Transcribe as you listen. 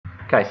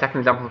Okay, second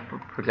example of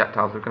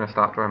projectiles. We're going to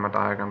start drawing my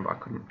diagram, but I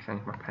couldn't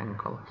change my pen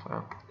colour, so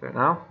I'll do it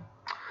now.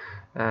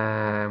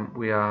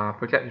 We are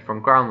projected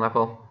from ground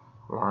level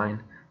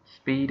line,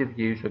 speed of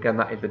view, so again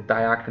that is the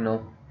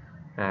diagonal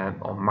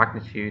or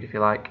magnitude, if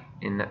you like,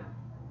 in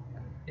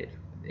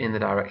the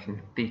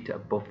direction theta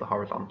above the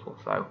horizontal.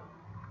 So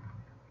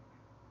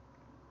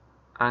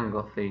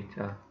angle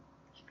theta,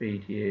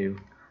 speed u,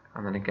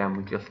 and then again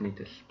we just need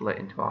to split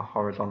into our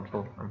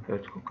horizontal and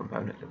vertical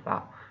components of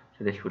that.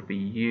 So this would be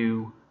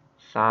u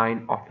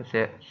sine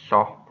opposite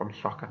soc from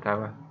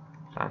SOHCAHTOA,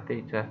 sine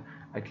theta,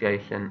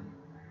 adjacent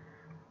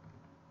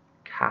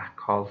ca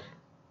cos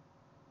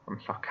from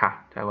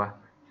SOHCAHTOA,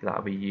 so that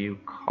will be u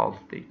cos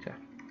theta.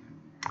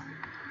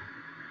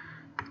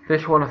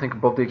 This one, I think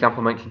above the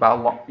example, mentions about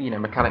a lot,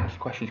 mechanics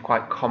questions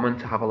quite common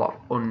to have a lot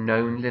of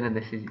unknowns in, and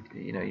this is,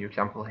 your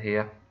example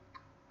here.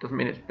 Doesn't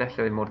mean it's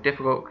necessarily more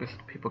difficult, because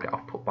people get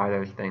off put by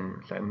those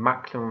things. So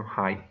maximum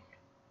height,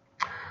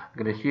 I'm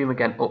going to assume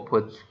again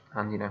upwards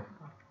and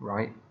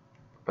right,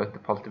 both the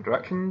positive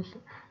directions.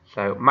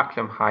 So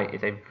maximum height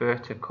is a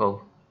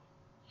vertical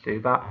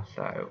suvat,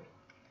 so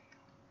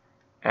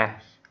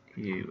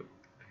S-U-V-A-T.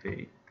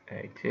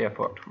 I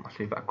thought my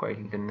suvat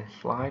equations in this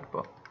slide,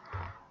 but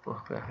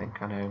luckily I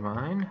think I know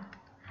mine.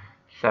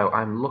 So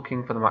I'm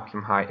looking for the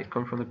maximum height. It's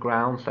coming from the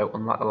ground, so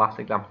unlike the last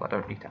example, I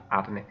don't need to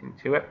add anything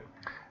to it.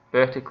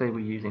 Vertically, we're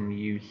using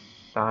u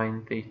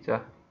sine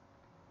theta.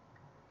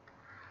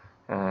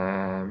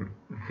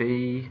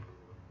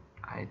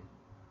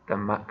 The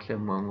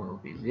maximum one will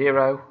be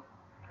 0.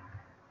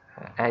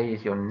 A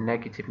is your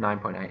negative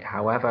 9.8.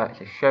 However,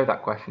 it's a show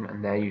that question,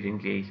 and they're using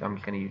g, so I'm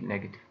just going to use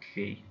negative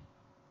g.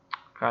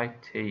 Okay,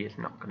 t is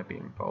not going to be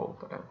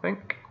involved, I don't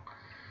think.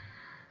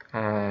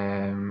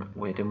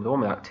 We're doing the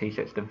one without t,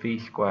 so it's the v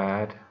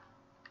squared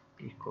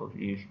equals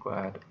u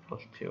squared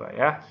plus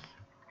 2as.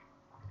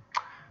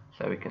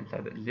 So we can say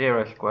that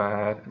 0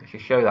 squared, and to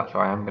show that, so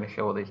I am going to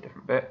show all these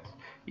different bits,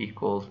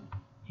 equals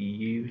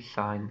u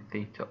sine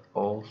theta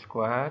all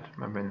squared,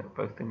 remembering that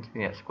both things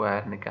can get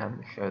squared, and again,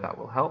 to show that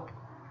will help,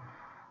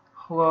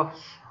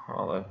 plus,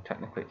 although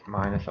technically it's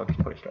minus, I'll just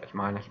put it straight as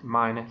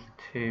minus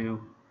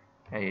 2,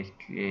 a is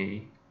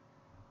g,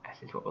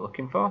 s is what we're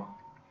looking for,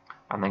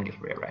 and then just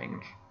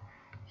rearrange.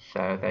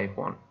 So they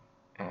want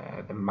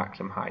the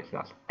maximum height, so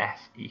that's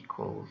s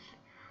equals,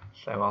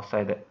 so I'll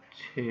say that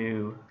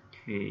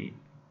 2g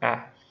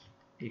s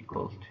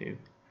equals to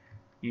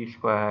u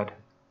squared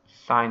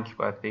sine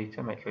squared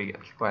theta, make sure you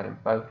get the squared in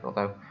both,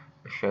 although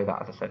to show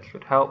that, as I said,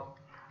 should help,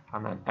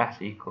 and then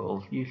s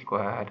equals u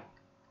squared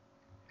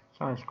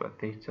sine squared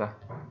theta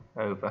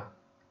over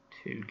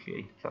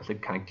 2g. So that's a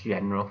kind of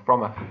general,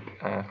 from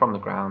the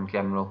ground,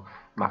 general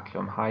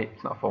maximum height.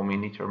 It's not a formula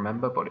you need to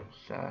remember, but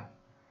it's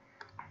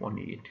one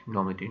you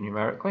normally do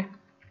numerically.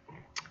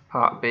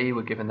 Part B,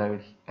 we're given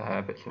those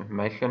bits of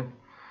information.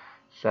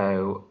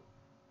 So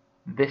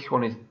this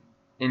one is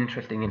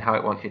interesting in how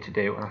it wants you to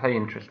do, and I say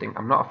interesting,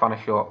 I'm not a fan of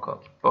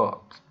shortcuts,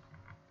 but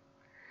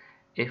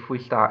if we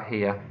start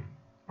here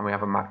and we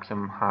have a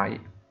maximum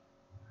height,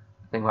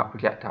 the thing about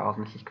projectiles,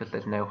 and this is because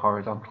there's no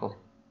horizontal,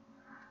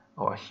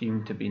 or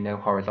assumed to be no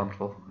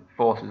horizontal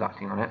forces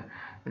acting on it,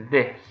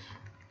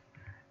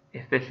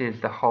 if this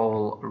is the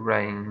whole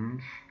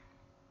range,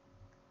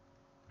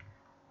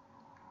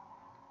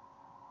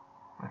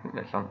 I think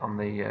that's on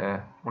the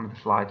one of the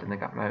slides in the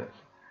gap notes,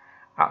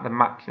 at the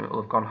maximum it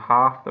will have gone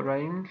half the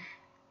range.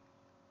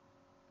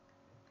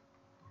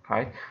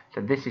 Okay,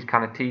 so this is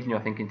kind of teasing you,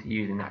 I think, into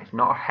using that. It's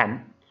not a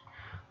hence,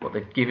 but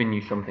they've given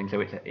you something,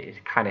 so it's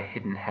kind of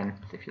hidden hence,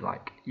 if you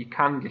like. You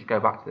can just go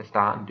back to the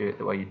start and do it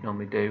the way you'd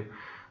normally do,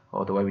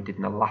 or the way we did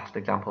in the last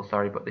example,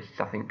 sorry, but this is,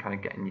 I think, kind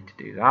of getting you to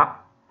do that.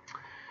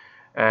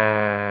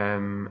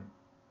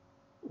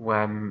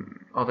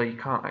 Although you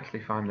can't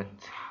actually find the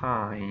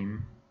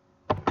time,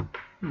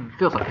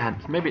 feels like a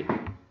hence, maybe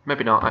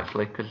not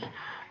actually, because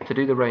to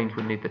do the range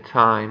we need the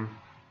time,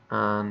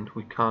 and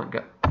we can't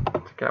get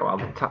well,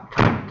 the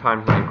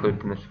time's not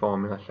included in this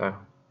formula, so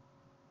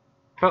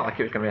felt like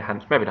it was going to be a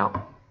hence, maybe not.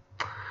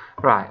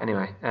 Right,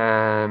 anyway,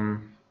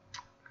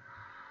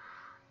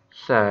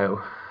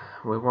 so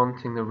we're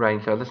wanting the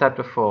range. So as I said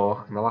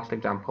before in the last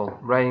example,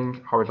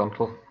 range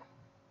horizontal,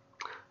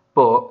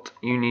 but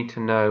you need to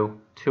know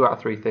 2 out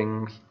of 3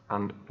 things,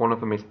 and one of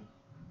them is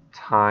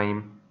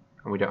time,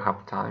 and we don't have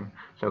the time,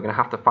 so we're going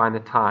to have to find the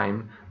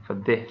time for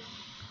this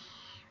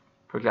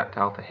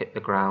projectile to hit the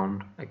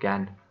ground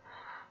again.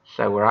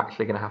 So we're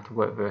actually going to have to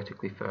work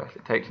vertically first.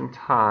 It takes some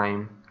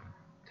time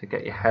to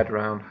get your head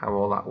around how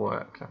all that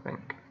works, I think.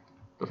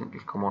 It doesn't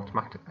just come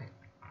automatically.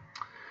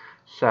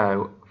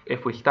 So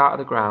if we start at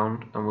the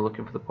ground and we're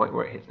looking for the point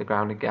where it hits the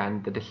ground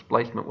again, the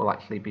displacement will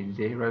actually be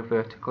 0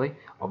 vertically.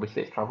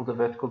 Obviously it's travelled a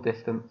vertical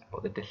distance,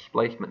 but the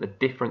displacement, the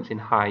difference in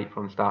height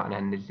from start and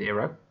end is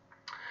 0.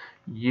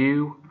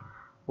 U,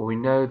 well, we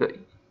know that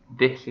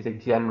this is a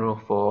general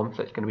form,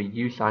 so it's going to be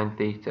u sine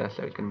theta,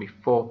 so it's going to be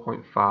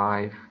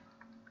 4.5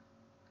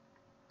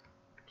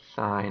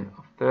 sine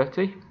of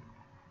 30.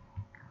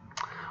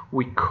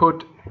 We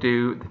could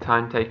do the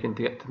time taken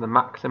to get to the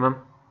maximum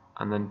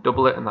and then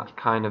double it, and that's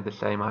kind of the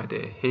same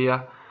idea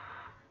here,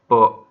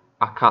 but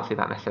I can't see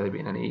that necessarily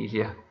being any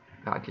easier.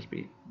 That'd just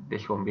be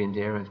this one being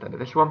 0 instead of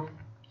this one,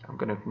 so I'm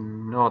going to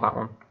ignore that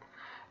one.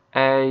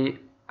 I'm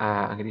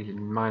going to use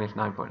minus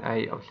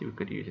 9.8, obviously we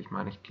could use this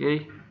minus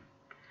g,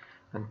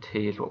 and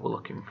t is what we're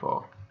looking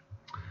for.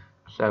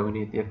 So we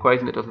need the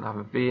equation that doesn't have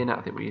a v in it.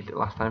 I think we used it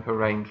last time for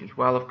range as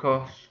well, of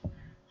course.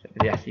 So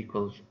the s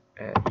equals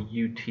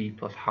ut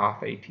plus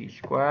half at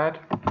squared.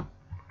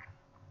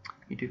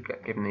 You do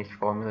get given these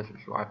formulas,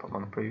 which is why I put them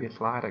on the previous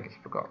slide. I guess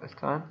I forgot this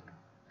time.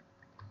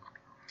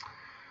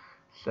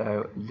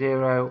 So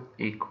 0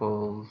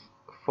 equals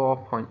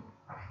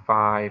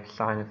 4.5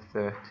 sine of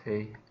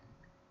 30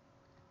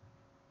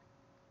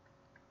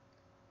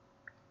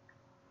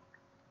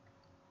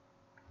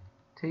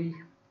 t,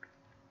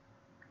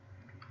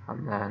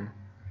 and then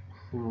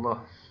plus,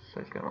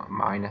 so it's going to be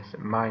minus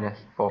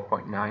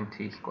 4.9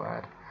 t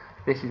squared.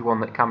 This is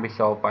one that can be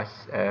solved by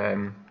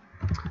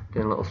doing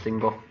a little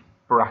single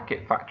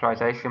bracket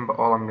factorization, but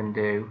all I'm going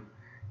to do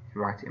is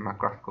write it in my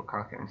graphical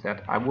calculator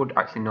instead. I would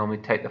actually normally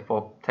take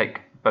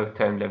both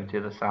terms over to the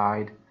other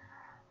side,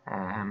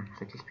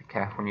 so just be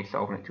careful when you're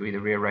solving it to either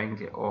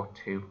rearrange it or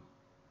to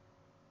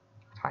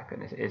type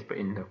it as it is, but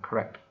in the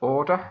correct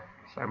order.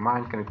 So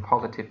mine's going to be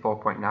positive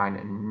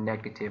 4.9 and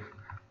negative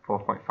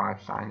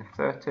 4.5 sine of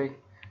 30.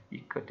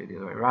 You could do the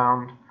other way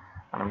around,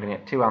 and I'm going to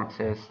get two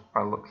answers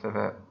by the looks of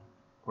it,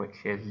 which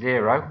is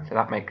 0, so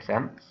that makes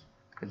sense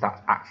because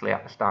that's actually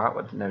at the start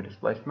where there's no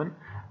displacement,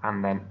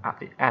 and then at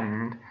the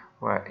end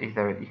where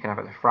either you can have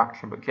it as a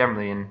fraction, but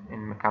generally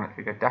in mechanics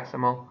we go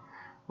decimal,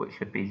 which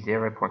should be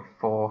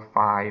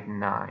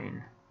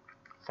 0.459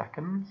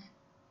 seconds.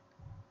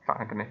 In fact,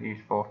 I'm going to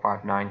use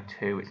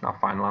 4592. It's not a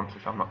final answer,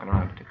 so I'm not going to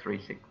round it to 3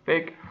 sig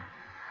fig.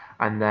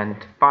 And then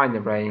to find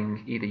the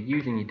range, either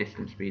using your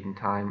distance, speed and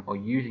time, or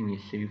using your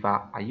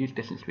suvat. I used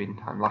distance, speed and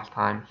time last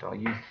time, so I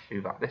used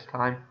suvat this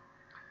time.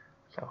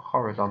 So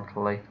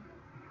horizontally,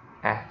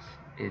 S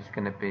is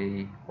going to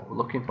be what we're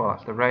looking for,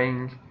 that's the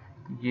range.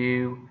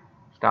 U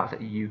starts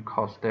at U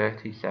cos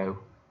 30, so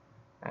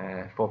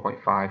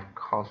 4.5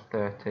 cos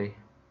 30,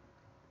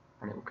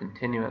 and it will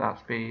continue at that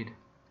speed,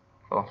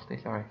 velocity,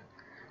 sorry.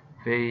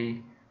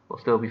 V will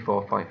still be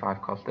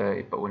 4.5 cos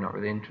 30, but we're not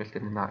really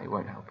interested in that, it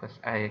won't help us.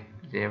 A,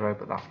 0,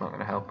 but that's not going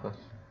to help us,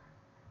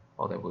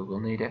 although we will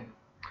need it.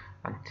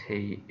 And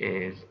T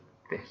is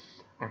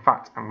this. In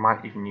fact, I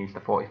might even use the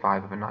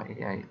 45 over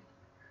 98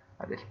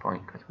 at this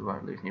point, because we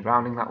won't lose any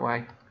rounding that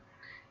way.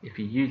 If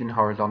you're using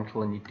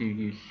horizontal and you do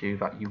use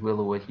suvat, you will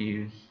always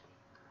use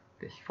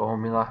this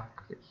formula,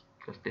 because it's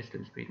just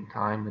distance, speed and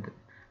time with a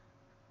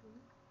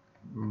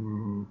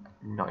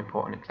not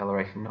important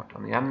acceleration notch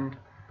on the end.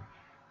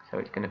 So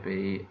it's going to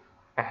be,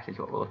 S is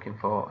what we're looking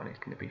for, and it's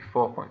going to be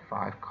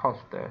 4.5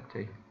 cos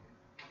 30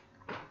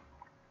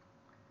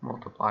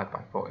 multiplied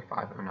by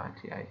 45 over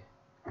 98,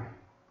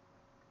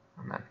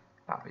 and then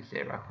that'll be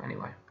 0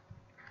 anyway.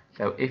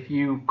 So if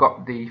you've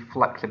got the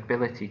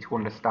flexibility to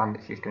understand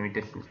it's just going to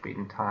be distance, speed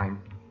and time,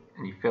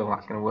 and you feel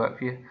that's going to work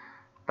for you,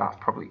 that's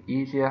probably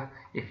easier.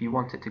 If you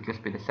want it to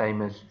just be the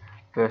same as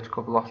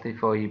vertical velocity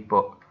for you,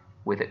 but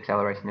with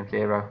acceleration of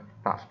 0,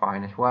 that's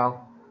fine as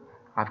well.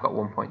 I've got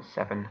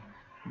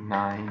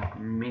 1.79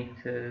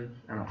 meters,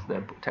 and that's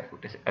the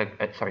textbook.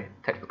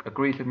 Textbook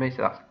agrees with me, so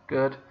that's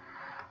good.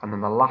 And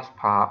then the last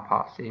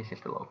part C, is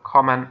just a little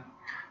comment.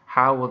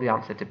 How will the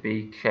answer to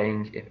B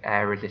change if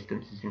air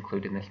resistance is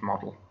included in this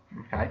model?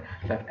 Okay,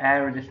 so if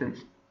air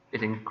resistance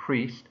is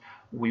increased,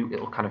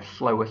 it'll kind of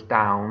slow us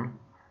down,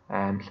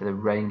 so the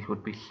range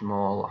would be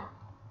smaller.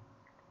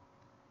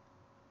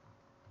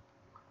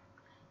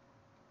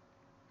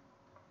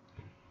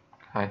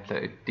 Okay, so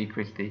it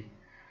decreased the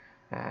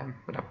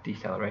would have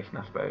deceleration,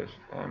 I suppose,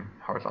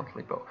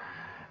 horizontally, but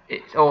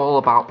it's all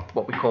about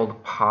what we call the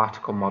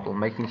particle model,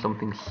 making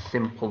something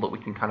simple that we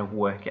can kind of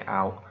work it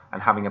out,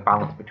 and having a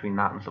balance between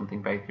that and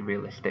something very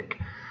realistic,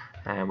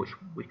 which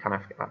we kind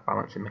of get that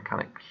balance in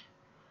mechanics.